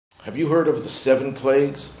Have you heard of the 7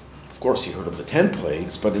 plagues? Of course you heard of the 10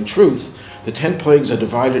 plagues, but in truth, the 10 plagues are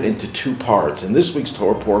divided into 2 parts. In this week's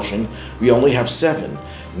Torah portion, we only have 7.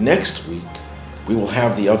 Next week, we will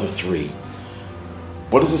have the other 3.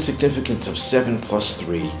 What is the significance of 7 plus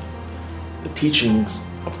 3? The teachings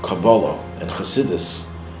of Kabbalah and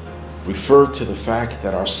Hasidus refer to the fact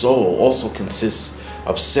that our soul also consists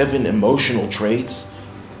of 7 emotional traits,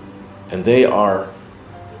 and they are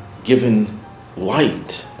given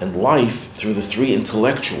light and life through the 3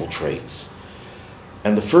 intellectual traits.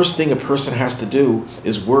 And the first thing a person has to do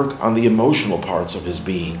is work on the emotional parts of his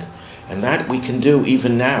being. And that we can do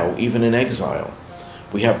even now, even in exile.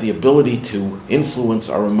 We have the ability to influence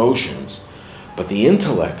our emotions. But the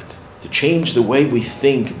intellect, to change the way we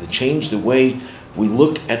think, to change the way we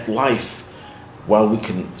look at life, while we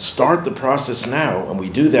can start the process now, and we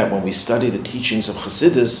do that when we study the teachings of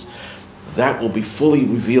Hasidus, that will be fully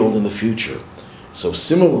revealed in the future. So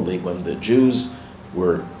similarly, when the Jews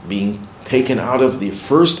were being taken out of the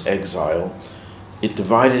first exile, it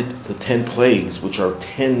divided the 10 plagues, which are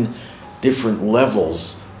 10 different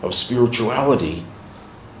levels of spirituality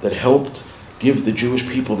that helped give the Jewish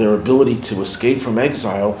people their ability to escape from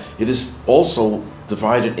exile. It is also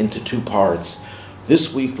divided into 2 parts.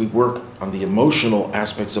 This week we work on the emotional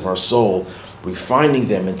aspects of our soul, refining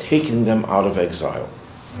them and taking them out of exile.